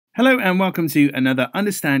Hello and welcome to another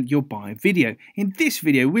Understand Your Buyer video. In this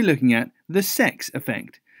video we're looking at the sex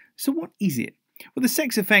effect. So what is it? Well, the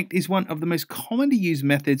sex effect is one of the most commonly used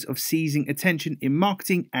methods of seizing attention in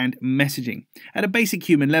marketing and messaging. At a basic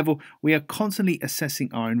human level, we are constantly assessing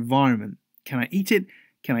our environment. Can I eat it?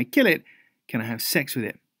 Can I kill it? Can I have sex with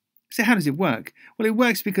it? So how does it work? Well, it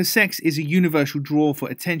works because sex is a universal draw for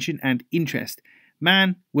attention and interest.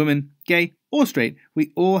 Man, woman, gay, or straight,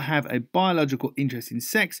 we all have a biological interest in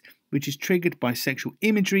sex, which is triggered by sexual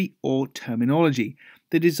imagery or terminology.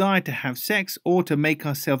 The desire to have sex or to make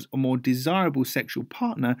ourselves a more desirable sexual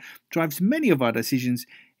partner drives many of our decisions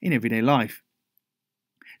in everyday life.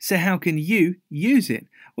 So how can you use it?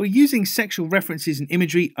 Well, using sexual references and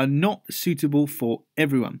imagery are not suitable for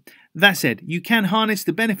everyone. That said, you can harness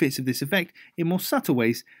the benefits of this effect in more subtle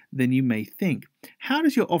ways than you may think. How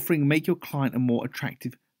does your offering make your client a more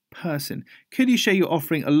attractive person? Could you share your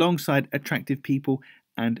offering alongside attractive people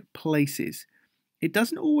and places? It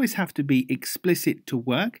doesn't always have to be explicit to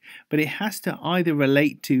work, but it has to either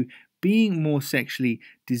relate to being more sexually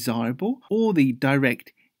desirable or the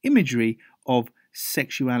direct imagery of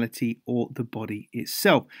sexuality or the body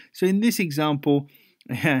itself. So in this example,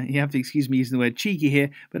 you have to excuse me using the word cheeky here,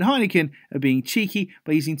 but Heineken are being cheeky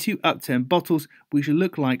by using two upturned bottles which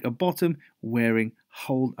look like a bottom wearing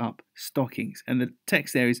hold up stockings, and the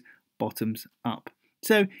text there is bottoms up.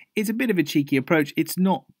 So it's a bit of a cheeky approach. It's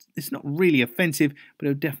not really offensive, but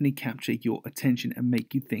it'll definitely capture your attention and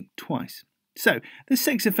make you think twice. So the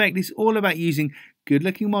sex effect is all about using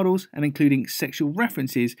good-looking models and including sexual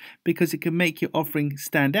references because it can make your offering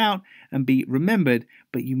stand out and be remembered,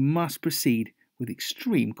 but you must proceed with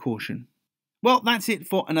extreme caution. Well, that's it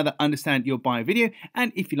for another Understand Your Buyer video,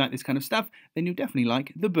 and if you like this kind of stuff, then you'll definitely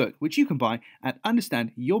like the book, which you can buy at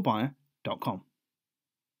understandyourbuyer.com.